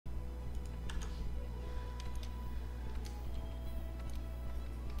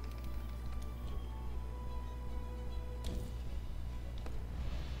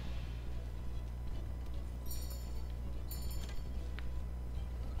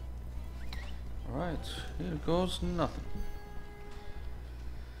Right, here goes nothing.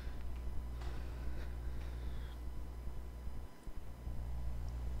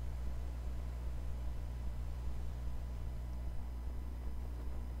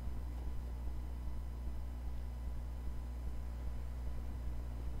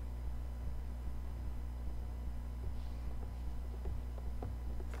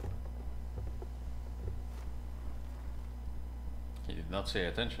 He did not say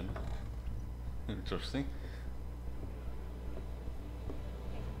attention. Interesting.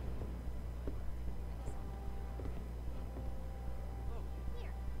 Here,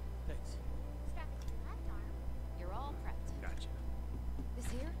 Thanks. strap to your left arm. You're all prepped. Gotcha. This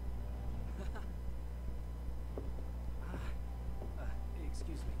here?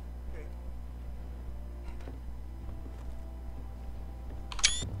 Excuse me.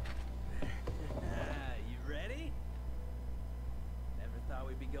 You ready? Never thought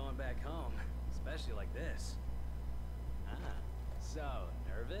we'd be going back home, especially like this. So,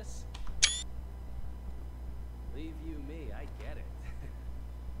 nervous? Leave you me, I get it.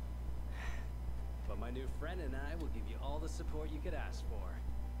 But my new friend and I will give you all the support you could ask for.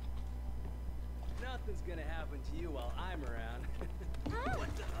 Nothing's gonna happen to you while I'm around. Huh?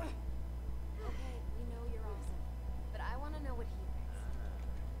 What the? Okay, we know you're awesome, but I want to know what he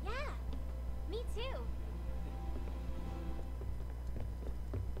thinks. Yeah, me too.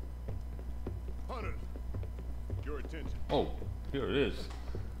 Hunters, your attention. Oh, here it is.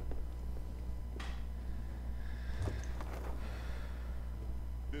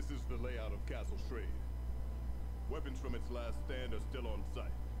 This is the layout of Castle Strayed. Weapons from its last stand are still on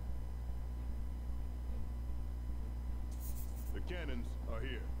site. The cannons are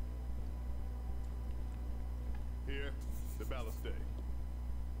here. Here, the ballistae.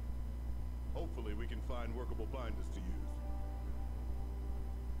 Hopefully we can find workable binders to use.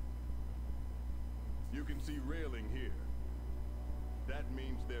 You can see railing here. That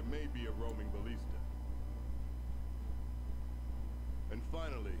means there may be a roaming ballista. And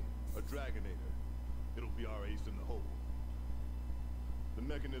finally, a Dragonator. It'll be our ace in the hole. The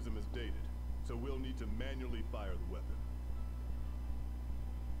mechanism is dated, so we'll need to manually fire the weapon.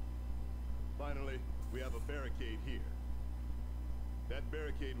 Finally, we have a barricade here. That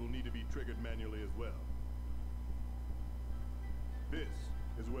barricade will need to be triggered manually as well. This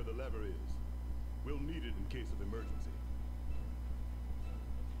is where the lever is. We'll need it in case of emergency.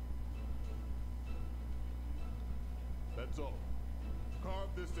 That's all.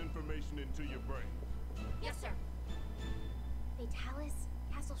 Carve this information into your brain. Yes, sir. Fatalis,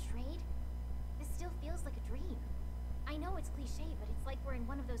 Castle Strayed? This still feels like a dream. I know it's cliche, but it's like we're in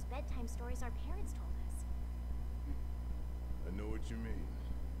one of those bedtime stories our parents told us. I know what you mean.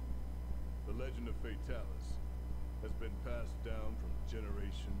 The legend of Fatalis has been passed down from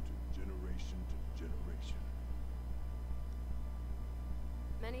generation to generation to generation.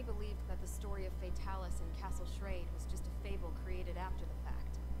 Many believed that the story of Fatalis and Castle Strayed was just a fable created after the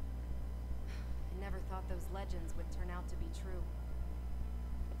fact. I never thought those legends would turn out to be true.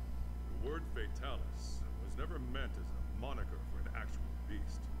 The word Fatalis was never meant as a moniker for an actual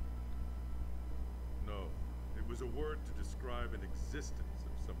beast. No, it was a word to describe an existence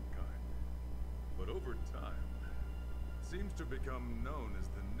of some kind. But over time, it seems to become known as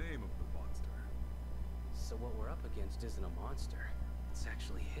the name of the monster. So what we're up against isn't a monster. It's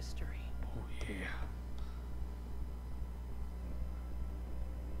actually history. Oh yeah.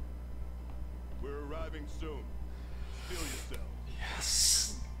 We're arriving soon. Steel yourself.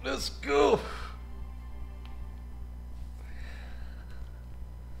 Yes. Let's go.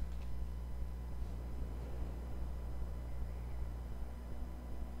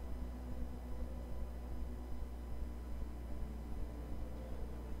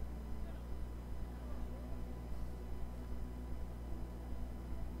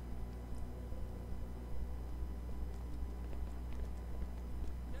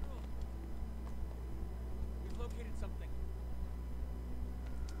 General, we've located something.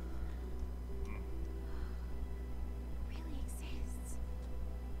 Really exists.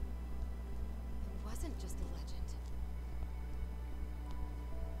 It wasn't just a legend.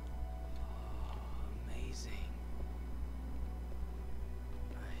 Oh, amazing.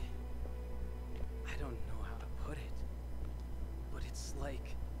 I don't know how to put it, but it's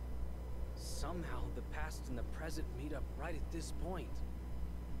like somehow the past and the present meet up right at this point.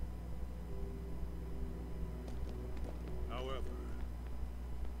 However,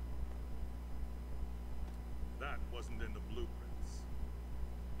 that wasn't in the blueprints.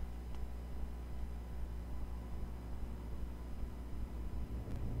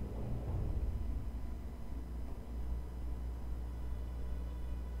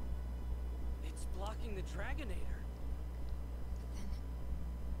 It's blocking the Dragonator. But then,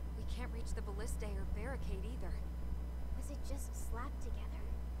 we can't reach the ballistae or barricade either. Was it just slapped together?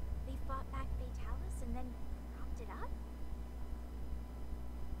 They fought back Fatalis and then propped it up?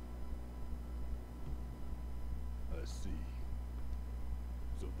 I see.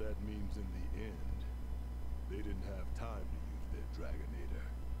 So that means in the end, they didn't have time to use their Dragonator.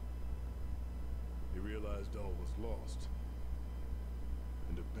 They realized all was lost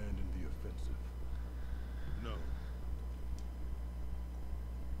and abandoned the offensive. No.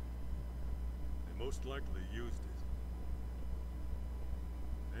 They most likely used it.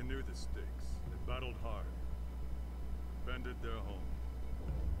 They knew the stakes. They battled hard. Defended their home.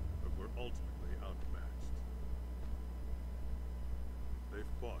 But were ultimately outmatched. They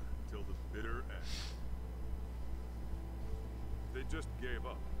fought until the bitter end. If they just gave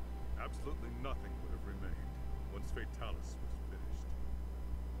up, absolutely nothing would have remained once Fatalis was finished.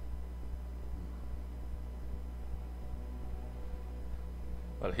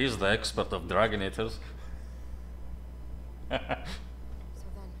 Well, he's the expert of Dragonators. So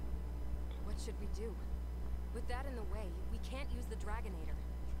then, what should we do? With that in the way, we can't use the Dragonator.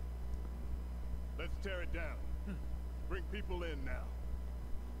 Let's tear it down. Bring people in now.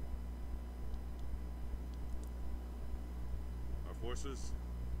 Our forces?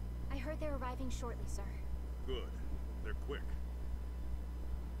 I heard they're arriving shortly, sir. Good. They're quick.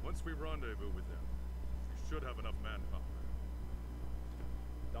 Once we rendezvous with them, we should have enough manpower.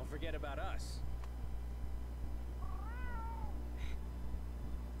 Don't forget about us.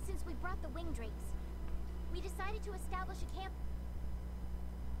 Since we brought the wing drakes, we decided to establish a camp.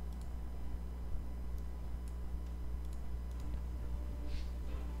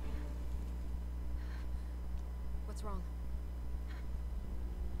 What's wrong?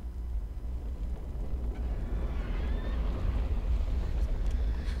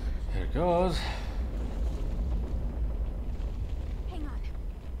 Here goes. Hang on.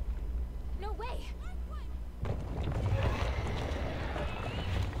 No way!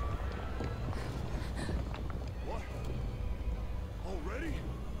 What? Already?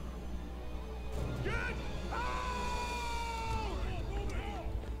 Get out!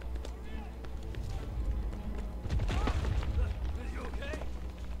 You okay?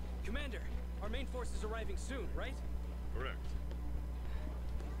 Commander, our main force is arriving soon, right? Correct.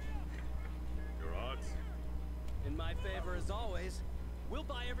 Your odds? In my favor as always. We'll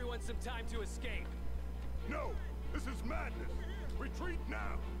buy everyone some time to escape. No! This is madness! Retreat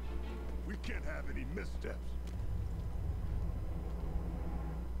now! We can't have any missteps.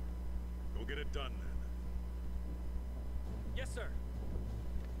 Go get it done, then. Yes, sir.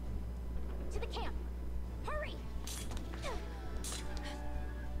 To the camp! Hurry!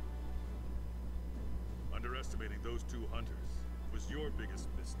 Underestimating those two hunters was your biggest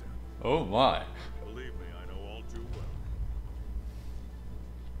misstep. Oh my. Believe me, I know all too well.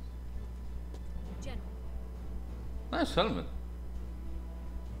 General. Nice helmet.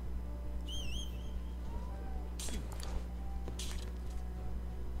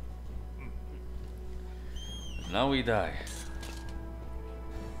 Now we die.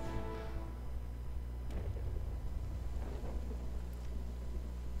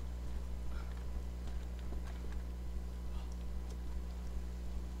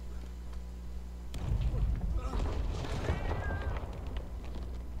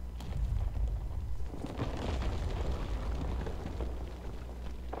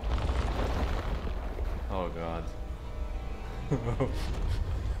 Oh god.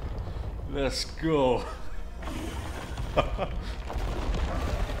 Let's go. Time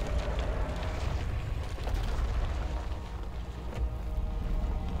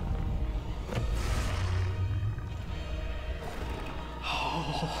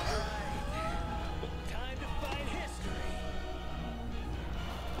to fight history.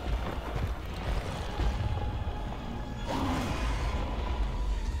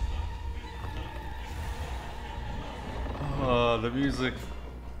 Oh, the music.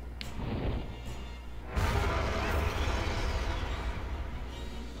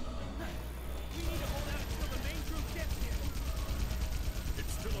 We need to hold out until the main group gets here.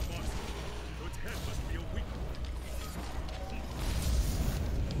 It's still a monster, so its head must be a weak one.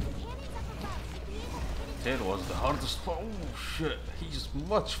 Cannons up above should be able to hit it. Tail was the hardest part. Oh shit, he's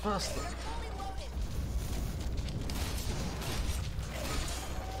much faster. They're fully loaded.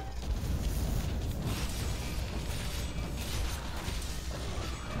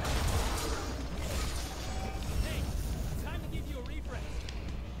 Hey, time to give you a refresh.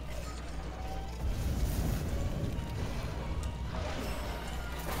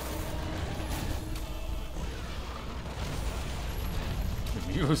 The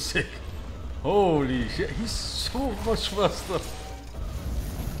music. Holy shit, he's so much faster.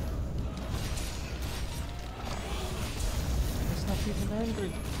 He's not even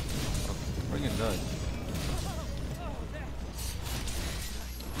angry. Oh, bring it down.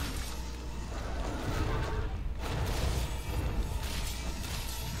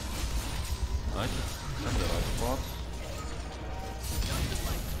 Right, that's the right spot.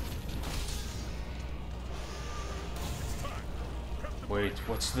 Wait,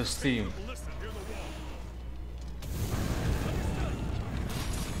 what's this theme?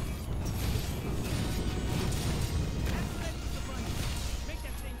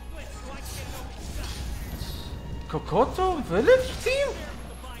 Kokoto village team?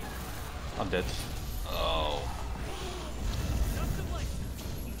 I'm dead. Oh.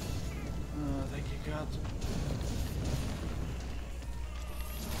 Thank you, God.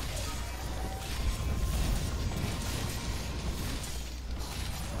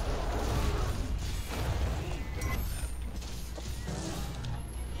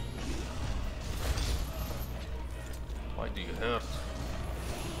 Why do you hurt?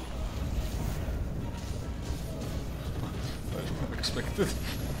 Unexpected.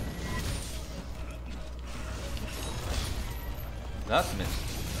 That missed.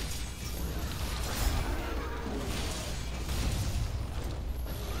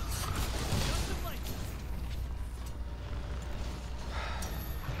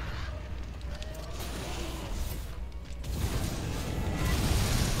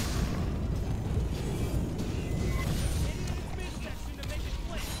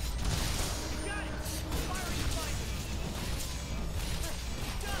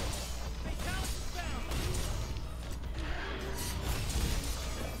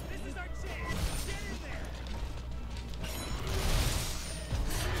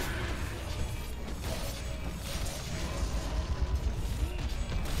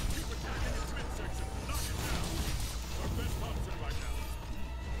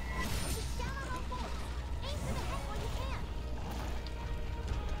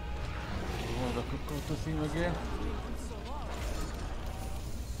 The theme again.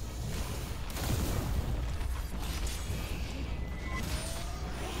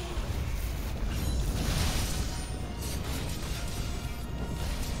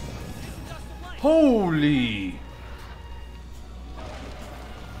 Holy!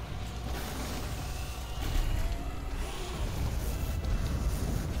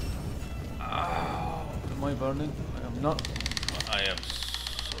 Ow. Am I burning? I am not. I am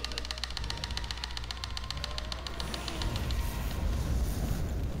so dead.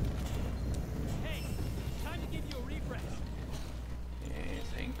 Hey, time to give you a refresh. Yeah,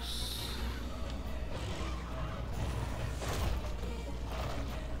 thanks.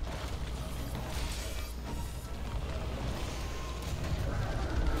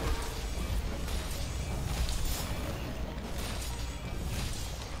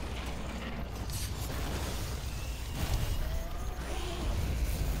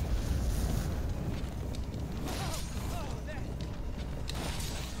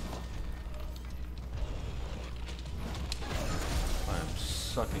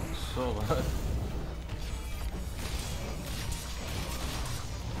 Sucking so bad.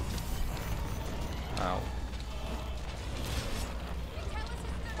 Ow.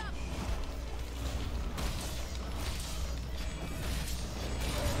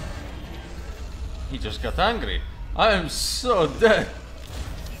 He just got angry. I am so dead.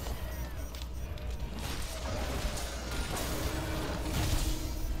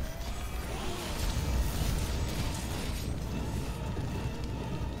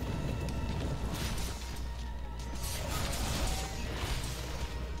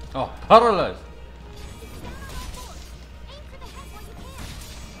 Oh, paralyzed.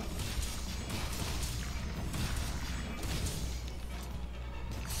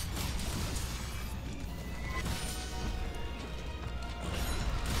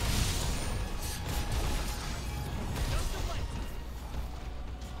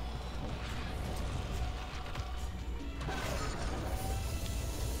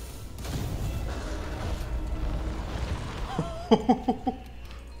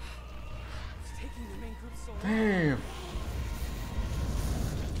 Damn.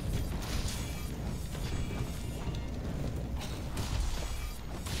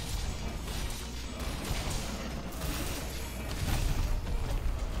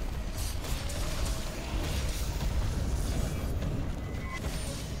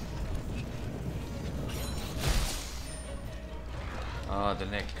 Ah, the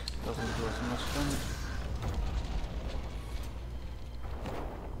neck doesn't do as much damage.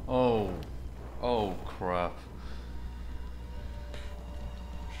 Oh, oh crap.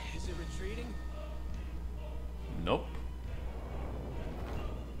 Is it retreat? trick-or-treating? Nope.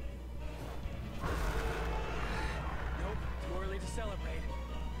 Nope, too early to celebrate.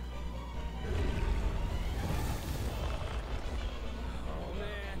 Oh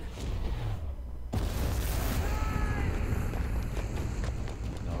man.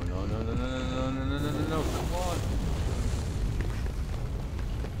 No, come on.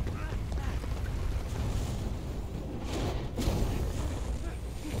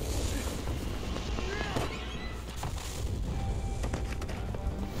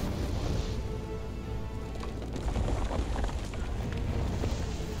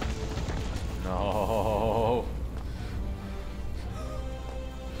 No.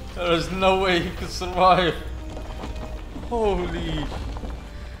 There's no way he could survive. Holy.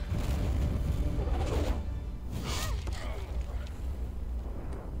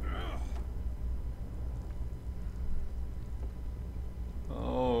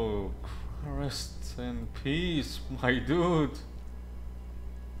 Oh, rest in peace, my dude.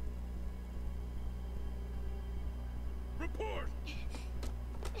 Report!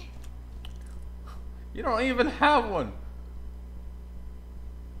 You don't even have one.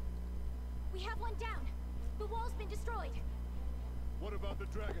 We have one down. The wall's been destroyed. What about the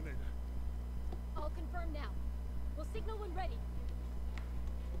Dragonator? All confirmed now. We'll signal when ready.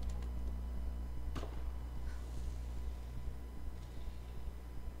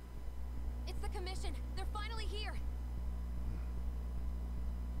 It's the Commission. They're finally here.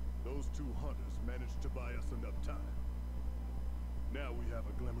 Those two hunters managed to buy us enough time. Now we have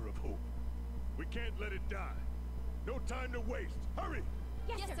a glimmer of hope. We can't let it die. No time to waste. Hurry!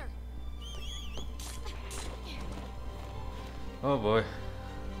 Yes, sir. Oh boy.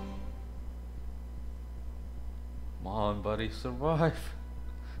 Come on, buddy, survive.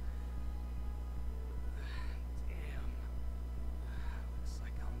 Damn. Looks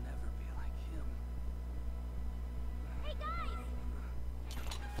like I'll never be like him. Hey guys!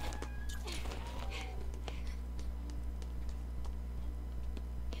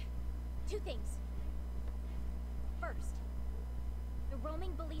 Two things. First, the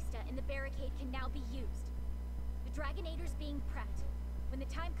roaming ballista in the barricade can now be used. The Dragonator's being prepped. When the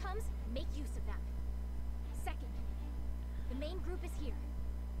time comes, make use of them. Second, the main group is here.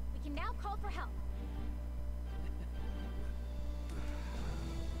 We can now call for help.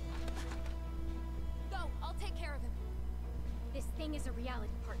 Go, I'll take care of him. This thing is a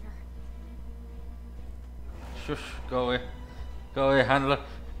reality, partner. Shush, go away. Go away, handler.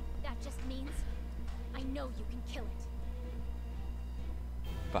 That just means I know you can kill it.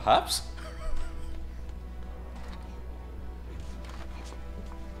 Perhaps?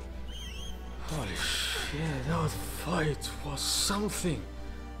 Holy shit, that fight was something.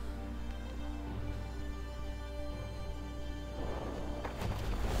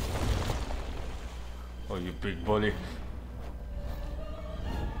 Oh, you big bully.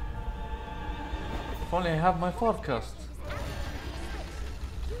 If only I have my forecast.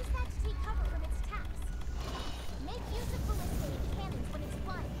 Use that to take cover from its attacks. Make use of ballistic cannons when it's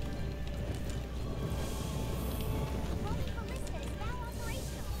flying. The roaming ballista is now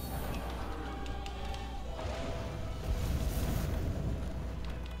operational.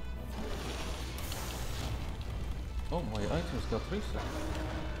 Oh, my items got reset.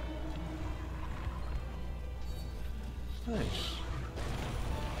 Nice.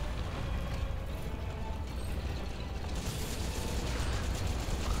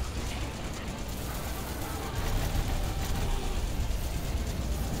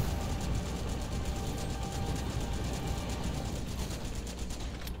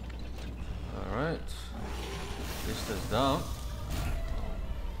 Alright. This is down.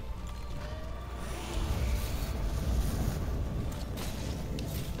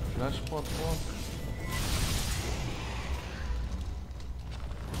 Flash pot walk.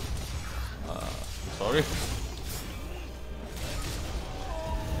 Sorry.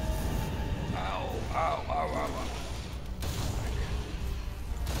 Ow, ow, ow, ow, ow.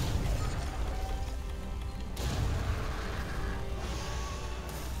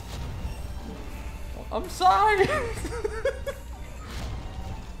 I'm sorry.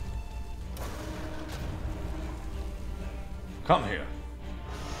 Come here.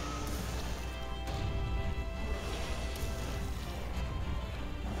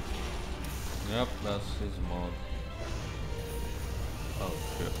 Yep, that's his mod. Oh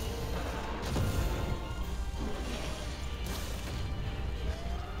shit.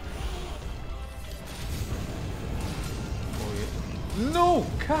 Oh yeah. No,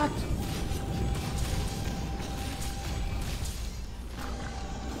 cat!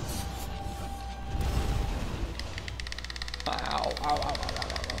 Ow, ow, ow, ow, ow,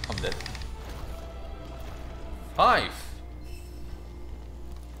 ow. I'm dead. 5.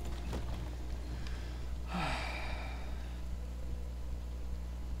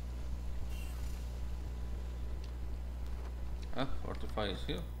 Fortify is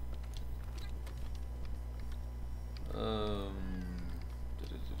here. Sure.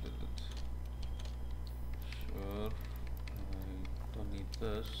 I don't need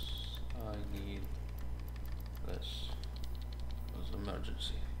this. I need this. As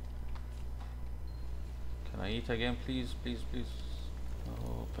emergency. Can I eat again, please, please, please?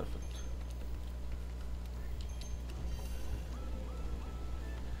 Oh, perfect.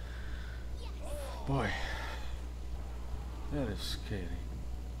 Boy, that is scary.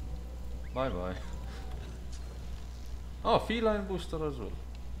 Bye bye. Oh, feline booster as well.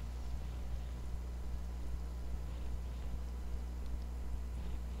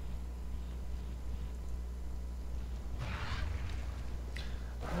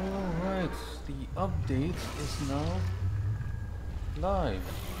 Alright, the update is now live.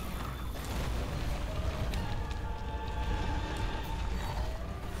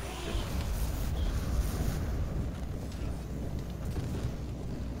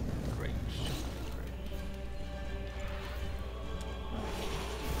 Great.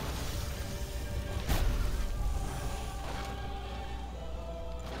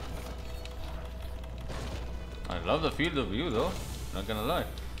 I love the field of view though, not gonna lie.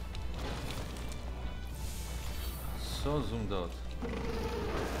 So zoomed out.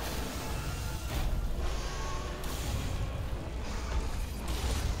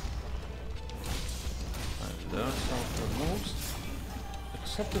 I learned some of the moves,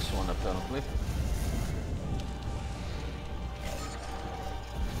 except this one apparently.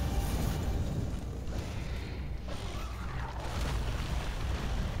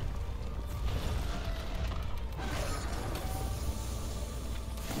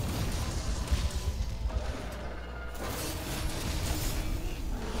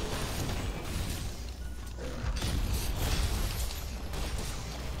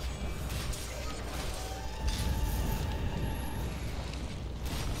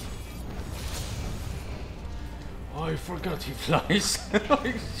 I forgot he flies.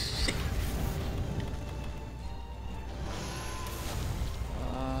 Holy shit.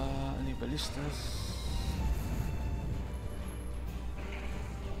 Any ballistas?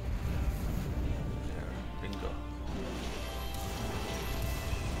 There, bingo.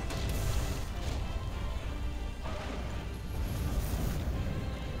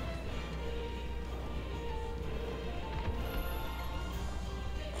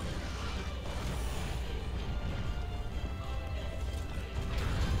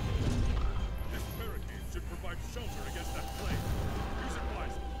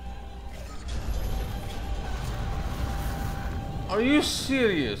 Are you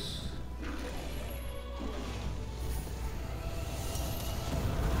serious?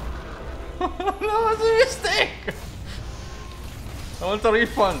 No, it's a mistake! I want a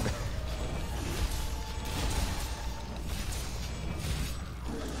refund.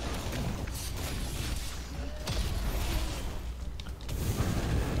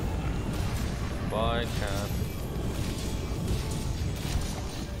 Bye, cat.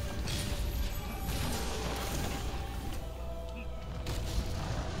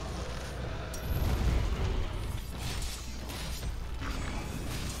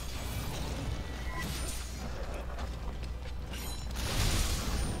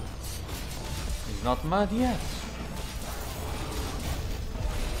 Not mad yet.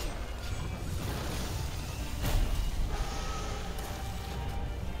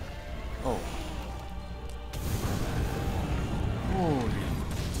 Oh. Holy.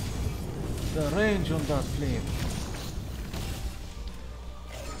 The range on that flame.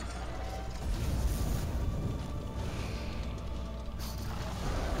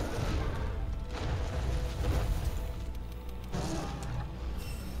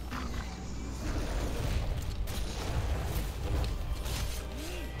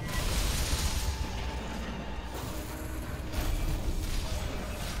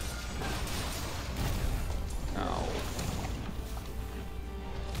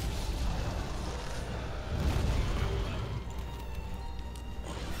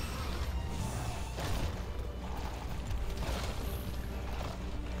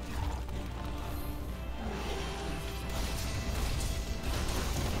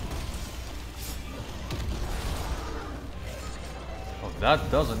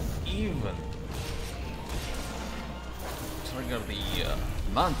 That doesn't even trigger the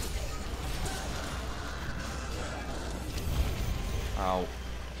mantle. Ow.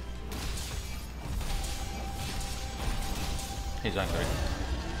 He's angry.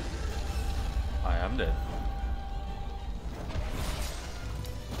 I am dead.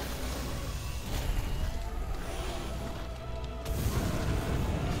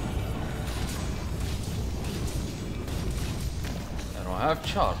 have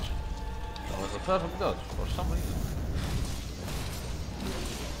charge. That was a perfect dodge for some reason.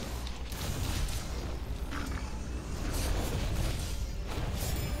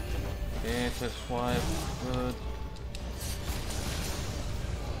 Okay, first swipe, good.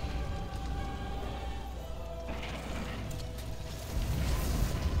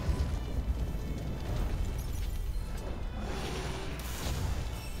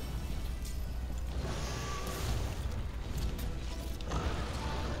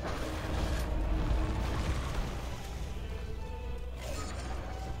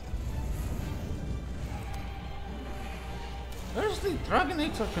 Where's the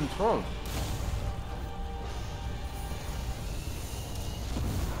Dragonator control?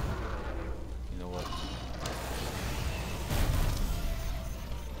 You know what?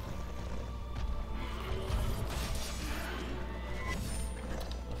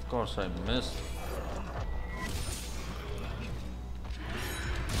 Of course I missed.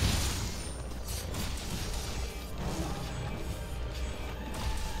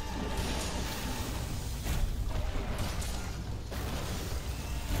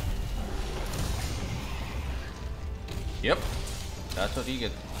 Yep, that's what you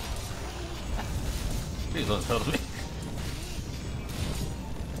get. Please don't hurt me.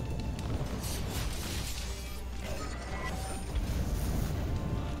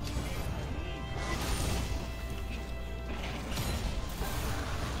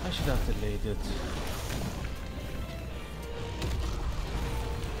 I should have delayed it.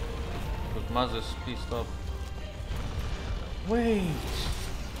 But Mazes, please stop. Wait!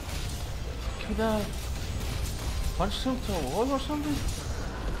 Could I punch him to a wall or something?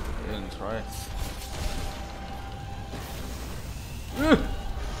 I didn't try.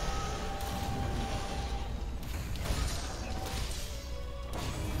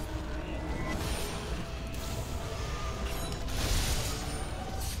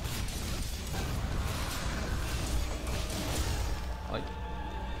 Like.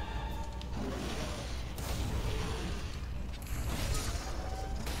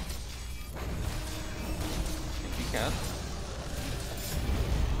 Think you can?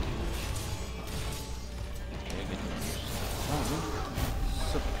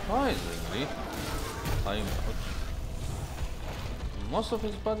 Surprisingly, I'm out. Most of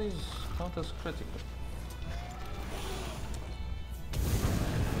his bodies count as critical.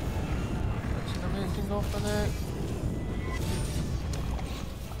 That's an amazing opening.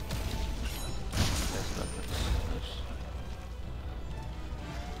 Yes, that's.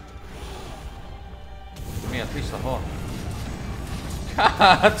 Give me at least a horn.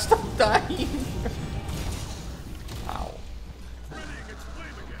 God, stop dying! Ow. Readying its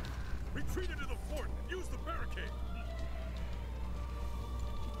flame again. Retreat into the fort and use the barricade.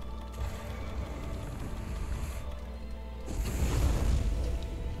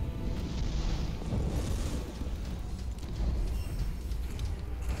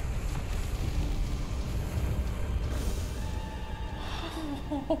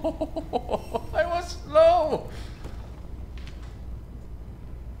 I was slow.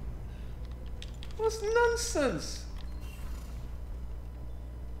 It was nonsense.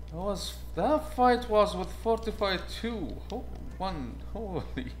 That fight was with Fortified 2.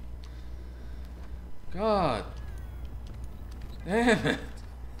 Holy God. Damn it.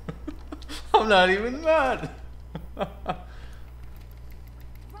 I'm not even mad. Roaming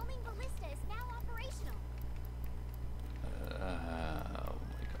ballista is now operational. Oh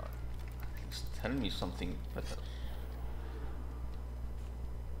my God. Please tell me something better.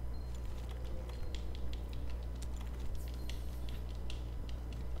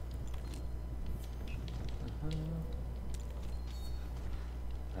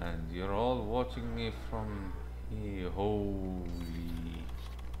 And you're all watching me from here. Holy.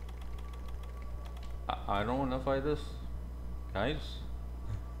 I don't wanna fight this. Guys?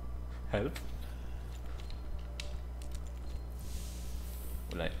 Help?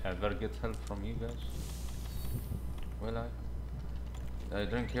 Will I ever get help from you guys? Will I? I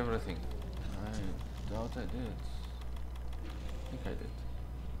drank everything. I doubt I did. I think I did.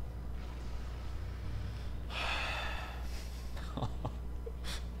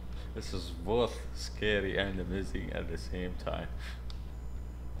 This is both scary and amazing at the same time.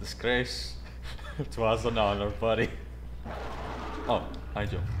 Disgrace. It was an honor, buddy. Oh, hi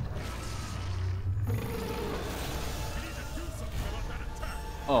Joe.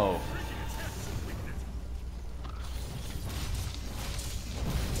 Oh.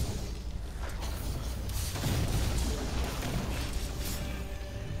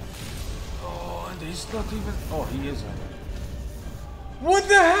 Oh, and he's not even. Oh, he is. What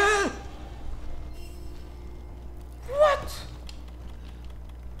the hell? What?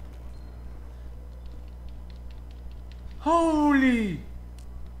 Holy!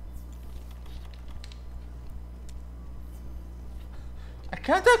 I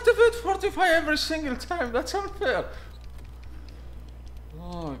can't activate 45 every single time. That's unfair.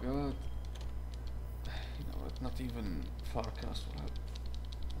 Oh my god. You know what? Not even Farcast will help.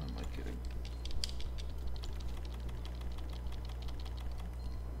 Why am I kidding?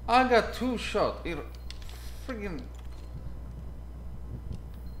 I got 2 shots. Friggin'.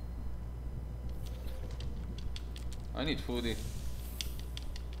 I need foodie.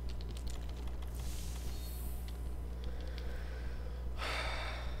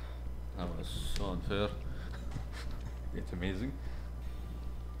 That was so unfair. It's amazing.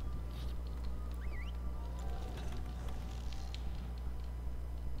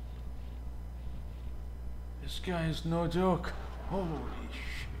 This guy is no joke. Holy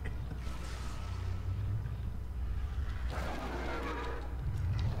shit.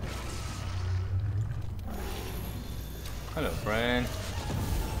 Hello, friend.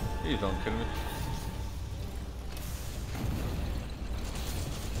 Please don't kill me.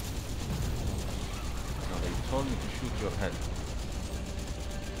 No, they told me to shoot your head.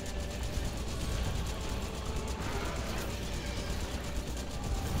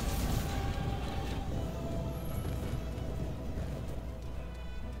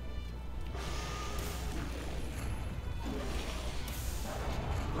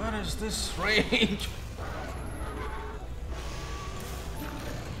 Where is this range?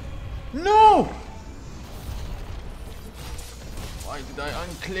 No! Why did I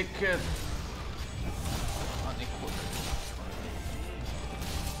unclick it? Unequal.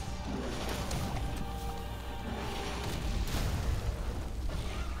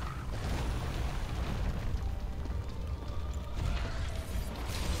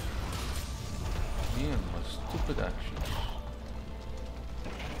 Me and my stupid actions.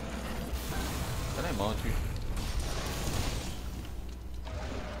 Can I mount you?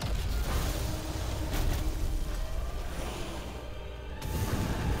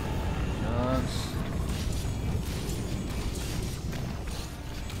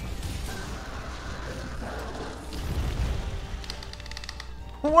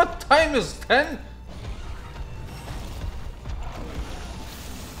 What time is 10?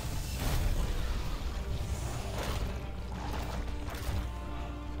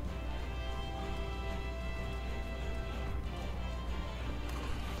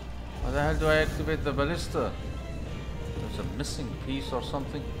 How the hell do I activate the ballista? There's a missing piece or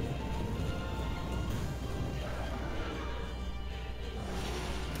something.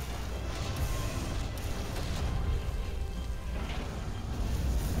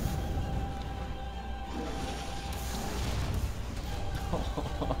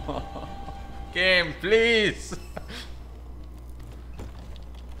 Game, please. I'm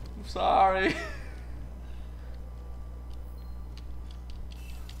sorry.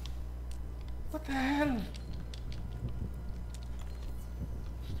 What the hell?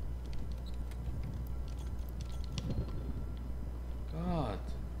 God.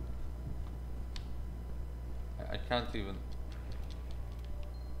 I can't even.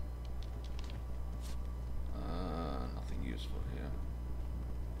 Nothing useful here.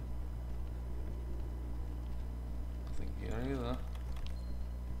 Here either.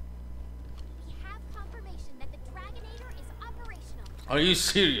 We have confirmation that the Dragonator is operational. Are you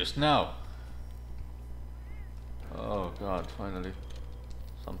serious now? Oh god, finally.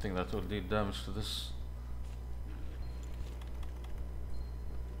 Something that will deal damage to this.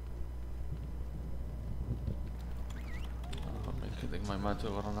 Oh, am I kidding? My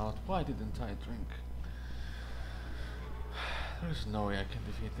mantle will run out. Why didn't I drink? There is no way I can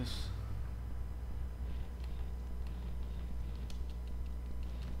defeat this.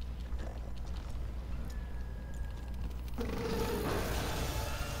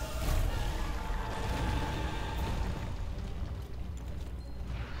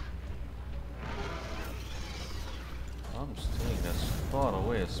 I'm staying as far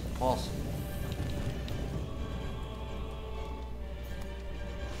away as possible.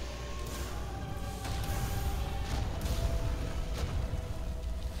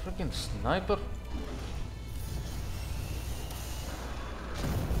 Freaking sniper!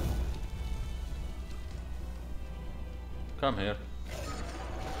 Come here.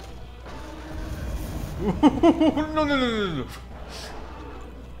 No.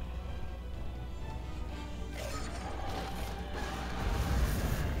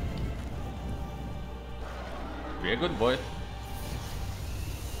 Be a good boy.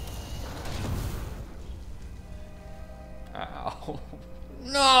 Ow.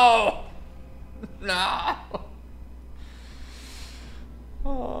 No! No!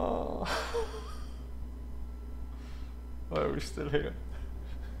 Oh. we're still here.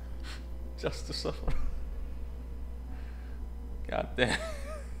 Just to suffer. God damn.